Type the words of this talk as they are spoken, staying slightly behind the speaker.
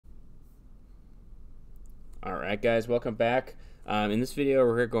Alright guys, welcome back. In this video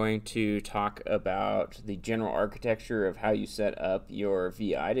we're going to talk about the general architecture of how you set up your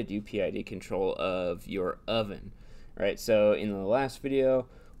VI to do PID control of your oven. Alright, so in the last video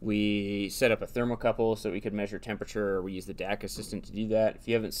we set up a thermocouple so we could measure temperature, or we use the DAC assistant to do that. If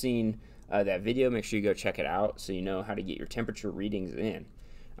you haven't seen that video, make sure you go check it out so you know how to get your temperature readings in.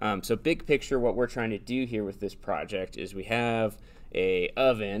 So big picture, what we're trying to do here with this project is we have a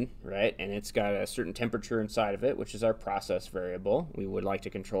oven, right, and it's got a certain temperature inside of it, which is our process variable. We would like to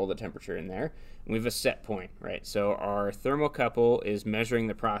control the temperature in there. And we have a set point, right? So our thermocouple is measuring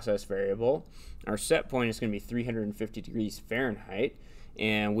the process variable. Our set point is going to be 350 degrees Fahrenheit,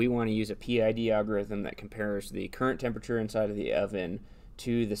 and we want to use a PID algorithm that compares the current temperature inside of the oven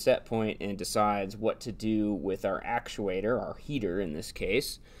to the set point and decides what to do with our actuator, our heater in this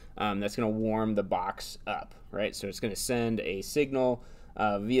case, that's going to warm the box up, right? So it's going to send a signal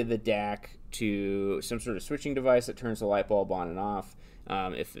via the DAC to some sort of switching device that turns the light bulb on and off.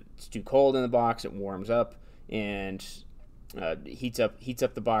 If it's too cold in the box, it warms up and heats up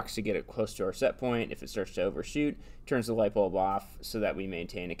the box to get it close to our set point. If it starts to overshoot, it turns the light bulb off so that we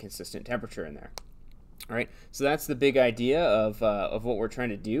maintain a consistent temperature in there. All right, so that's the big idea of what we're trying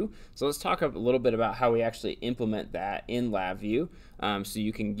to do. So let's talk a little bit about how we actually implement that in LabVIEW, so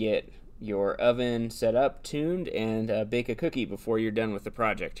you can get your oven set up, tuned, and bake a cookie before you're done with the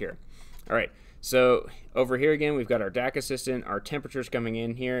project here. All right, so over here again, we've got our DAC assistant. Our temperature's coming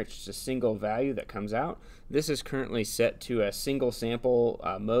in here. It's just a single value that comes out. This is currently set to a single sample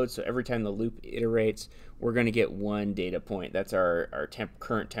mode, so every time the loop iterates, we're going to get one data point. That's our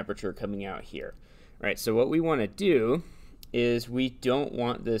current temperature coming out here. Right, so what we want to do is we don't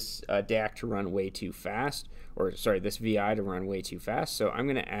want this DAC to run way too fast, or sorry, this VI to run way too fast. So I'm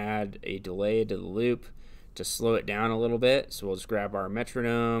going to add a delay to the loop to slow it down a little bit. So we'll just grab our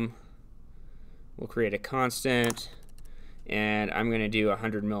metronome, we'll create a constant, and I'm going to do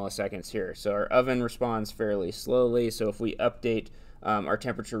 100 milliseconds here. So our oven responds fairly slowly, so if we update our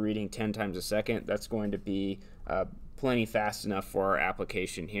temperature reading 10 times a second, that's going to be plenty fast enough for our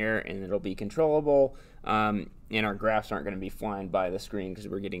application here, and it'll be controllable, and our graphs aren't going to be flying by the screen because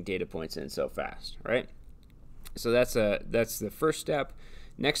we're getting data points in so fast, right? So that's the first step.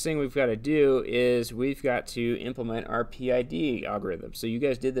 Next thing we've got to do is we've got to implement our PID algorithm. So you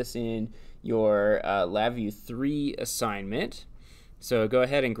guys did this in your LabVIEW 3 assignment. So go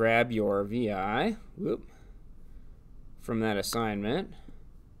ahead and grab your VI from that assignment.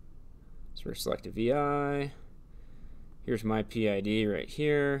 So we're select a VI. Here's my PID right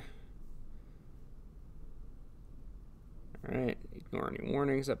here. All right, ignore any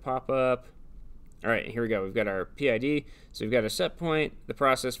warnings that pop up. All right, here we go. We've got our PID. So we've got a set point, the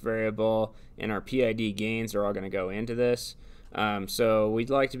process variable, and our PID gains are all going to go into this. So we'd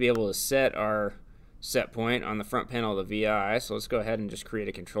like to be able to set our set point on the front panel of the VI. So let's go ahead and just create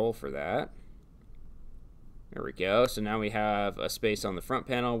a control for that. There we go. So now we have a space on the front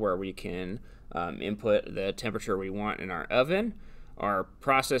panel where we can input the temperature we want in our oven. Our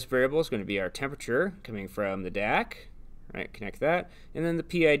process variable is going to be our temperature coming from the DAC. Right, connect that. And then the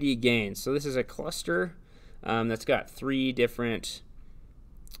PID gains. So this is a cluster that's got 3 different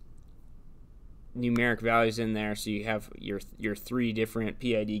numeric values in there. So you have your 3 different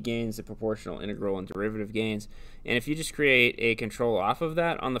PID gains, the proportional, integral, and derivative gains. And if you just create a control off of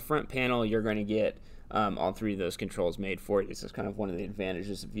that, on the front panel you're going to get all 3 of those controls made for you. This is kind of one of the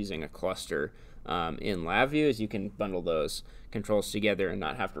advantages of using a cluster in LabVIEW, is you can bundle those controls together and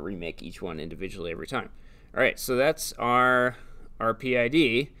not have to remake each one individually every time. All right, so that's our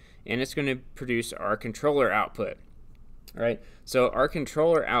PID, and it's going to produce our controller output. All right, so our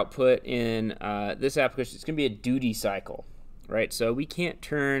controller output in this application, it's going to be a duty cycle, right? So we can't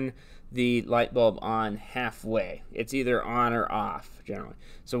turn the light bulb on halfway. It's either on or off generally.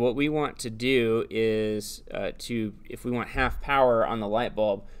 So what we want to do is if we want half power on the light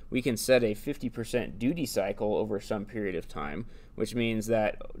bulb, we can set a 50% duty cycle over some period of time, which means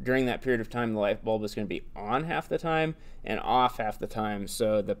that during that period of time the light bulb is going to be on half the time and off half the time,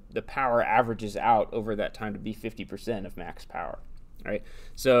 so the power averages out over that time to be 50% of max power. Right,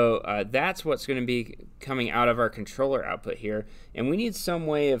 so that's what's going to be coming out of our controller output here, and we need some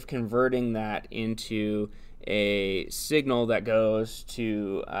way of converting that into a signal that goes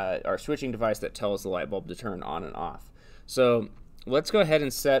to our switching device that tells the light bulb to turn on and off. So let's go ahead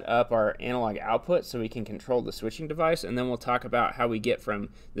and set up our analog output so we can control the switching device, and then we'll talk about how we get from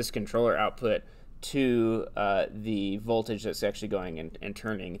this controller output to the voltage that's actually going and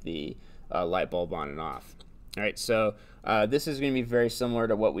turning the light bulb on and off. All right, so this is going to be very similar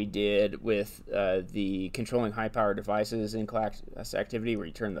to what we did with the controlling high-power devices in class activity, where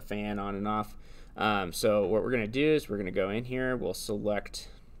you turn the fan on and off. So what we're going to do is we're going to go in here, we'll select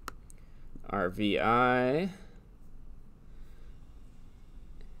our VI,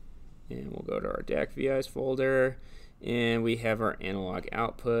 and we'll go to our DAC VIs folder, and we have our analog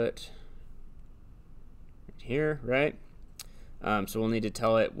output right here, right? So we'll need to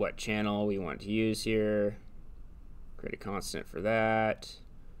tell it what channel we want to use here, create a constant for that,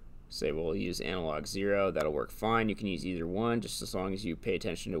 say we'll use analog 0, that'll work fine. You can use either one, just as long as you pay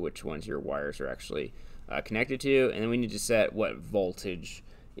attention to which ones your wires are actually connected to. And then we need to set what voltage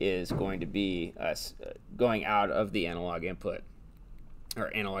is going to be going out of the analog input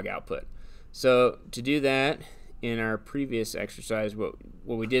or analog output. So to do that, in our previous exercise, what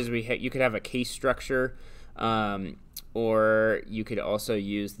we did is you could have a case structure, or you could also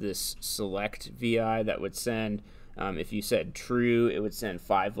use this select VI that would send, if you said true, it would send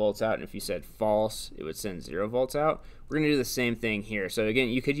 5 volts out, and if you said false, it would send 0 volts out. We're going to do the same thing here. So again,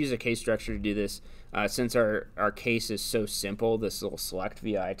 you could use a case structure to do this. Since our case is so simple, this little select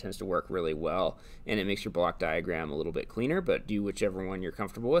VI tends to work really well, and it makes your block diagram a little bit cleaner, but do whichever one you're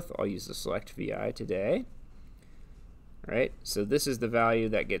comfortable with. I'll use the select VI today. All right, so this is the value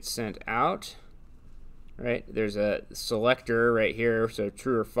that gets sent out. Right, there's a selector right here, so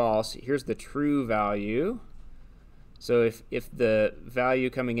true or false. Here's the true value. So if the value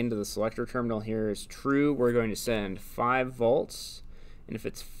coming into the selector terminal here is true, we're going to send 5 volts. And if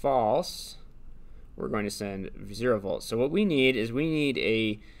it's false, we're going to send 0 volts. So what we need is we need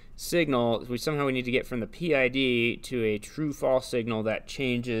a signal. Somehow we need to get from the PID to a true-false signal that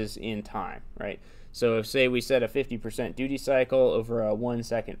changes in time, right? So if, say, we set a 50% duty cycle over a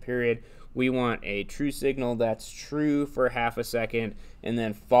 1-second period, we want a true signal that's true for half a second and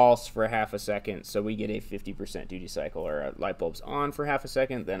then false for half a second, so we get a 50% duty cycle, or a light bulb's on for half a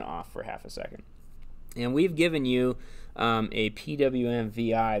second, then off for half a second. And we've given you a PWM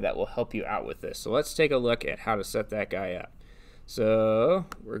VI that will help you out with this. So let's take a look at how to set that guy up. So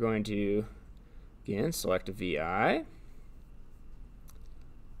we're going to, again, select a VI.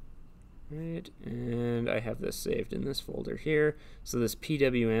 Right, and I have this saved in this folder here. So this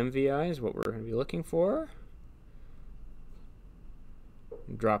PWM VI is what we're going to be looking for.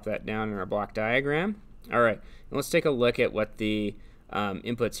 Drop that down in our block diagram. All right, and let's take a look at what the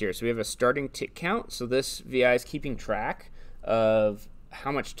inputs here. So we have a starting tick count. So this VI is keeping track of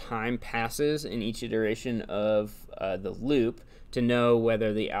how much time passes in each iteration of the loop to know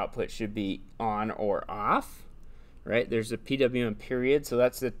whether the output should be on or off. Right, there's a PWM period, so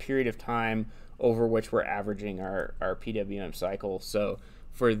that's the period of time over which we're averaging our PWM cycle. So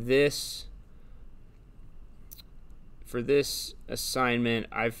for this assignment,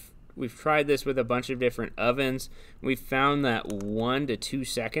 we've tried this with a bunch of different ovens. We've found that 1 to 2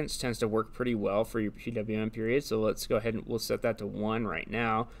 seconds tends to work pretty well for your PWM period. So let's go ahead and we'll set that to 1 right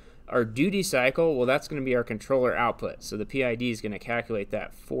now. Our duty cycle, well, that's going to be our controller output. So the PID is going to calculate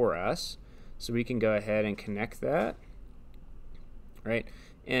that for us. So we can go ahead and connect that, right?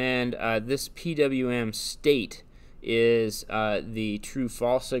 And this PWM state is the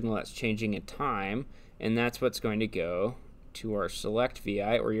true-false signal that's changing in time, and that's what's going to go to our select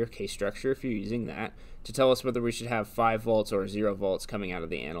VI, or your case structure if you're using that, to tell us whether we should have 5 volts or 0 volts coming out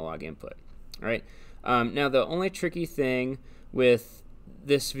of the analog input. All right. Now the only tricky thing with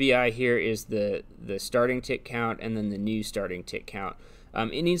this VI here is the starting tick count and then the new starting tick count.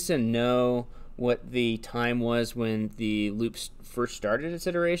 It needs to know what the time was when the loop first started its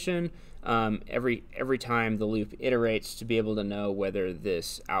iteration every time the loop iterates, to be able to know whether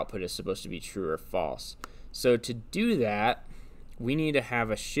this output is supposed to be true or false. So to do that, we need to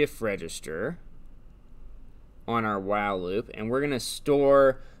have a shift register on our while loop, and we're going to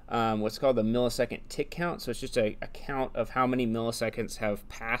store what's called the millisecond tick count. So it's just a count of how many milliseconds have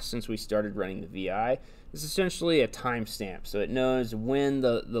passed since we started running the VI. It's essentially a timestamp, so it knows when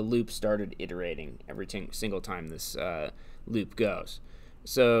the loop started iterating every single time this loop goes.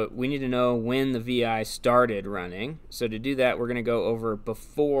 So we need to know when the VI started running. So to do that, we're going to go over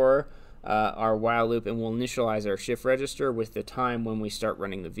before our while loop, and we'll initialize our shift register with the time when we start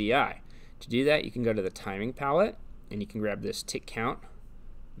running the VI. To do that, you can go to the timing palette, and you can grab this tick count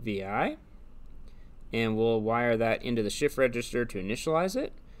VI, and we'll wire that into the shift register to initialize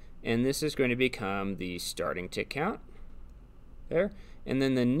it. And this is going to become the starting tick count there. And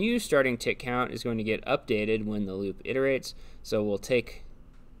then the new starting tick count is going to get updated when the loop iterates. So we'll take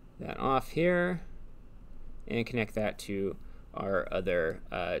that off here and connect that to our other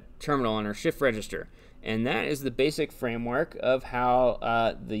terminal on our shift register. And that is the basic framework of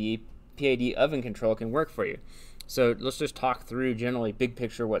how the PID oven control can work for you. So let's just talk through generally big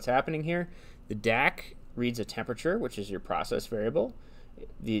picture what's happening here. The DAC reads a temperature, which is your process variable.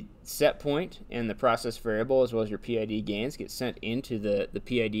 The set point and the process variable, as well as your PID gains, get sent into the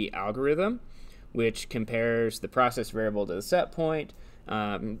PID algorithm, which compares the process variable to the set point,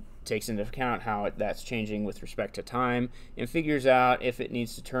 takes into account how that's changing with respect to time, and figures out if it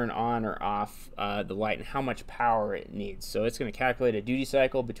needs to turn on or off the light and how much power it needs. So it's going to calculate a duty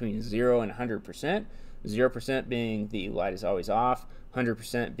cycle between 0 and 100%, 0% being the light is always off,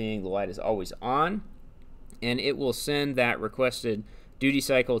 100% being the light is always on, and it will send that requested duty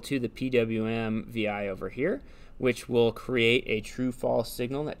cycle to the PWM VI over here, which will create a true-false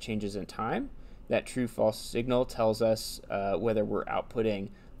signal that changes in time. That true-false signal tells us whether we're outputting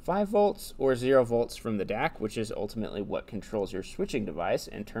 5 volts or 0 volts from the DAC, which is ultimately what controls your switching device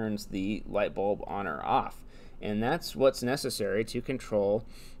and turns the light bulb on or off. And that's what's necessary to control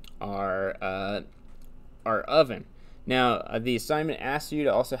our oven. Now, the assignment asks you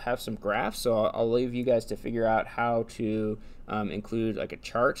to also have some graphs, so I'll leave you guys to figure out how to include like a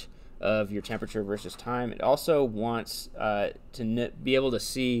chart of your temperature versus time. It also wants to be able to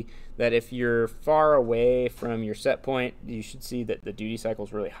see that if you're far away from your set point, you should see that the duty cycle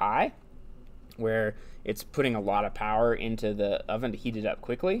is really high, where it's putting a lot of power into the oven to heat it up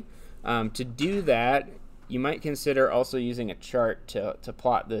quickly. To do that, you might consider also using a chart to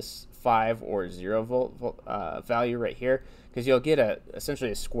plot this 5 or 0 volt value right here, because you'll get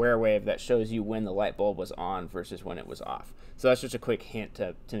essentially a square wave that shows you when the light bulb was on versus when it was off. So that's just a quick hint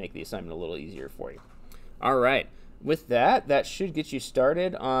to make the assignment a little easier for you. All right, with that should get you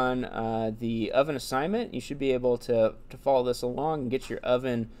started on the oven assignment. You should be able to follow this along and get your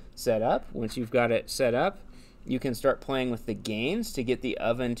oven set up. Once you've got it set up, you can start playing with the gains to get the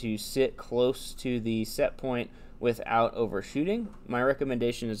oven to sit close to the set point without overshooting. My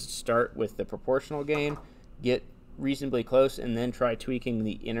recommendation is to start with the proportional gain, get reasonably close, and then try tweaking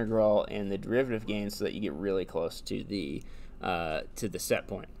the integral and the derivative gains so that you get really close to the set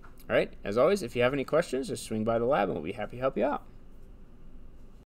point. All right, as always, if you have any questions, just swing by the lab and we'll be happy to help you out.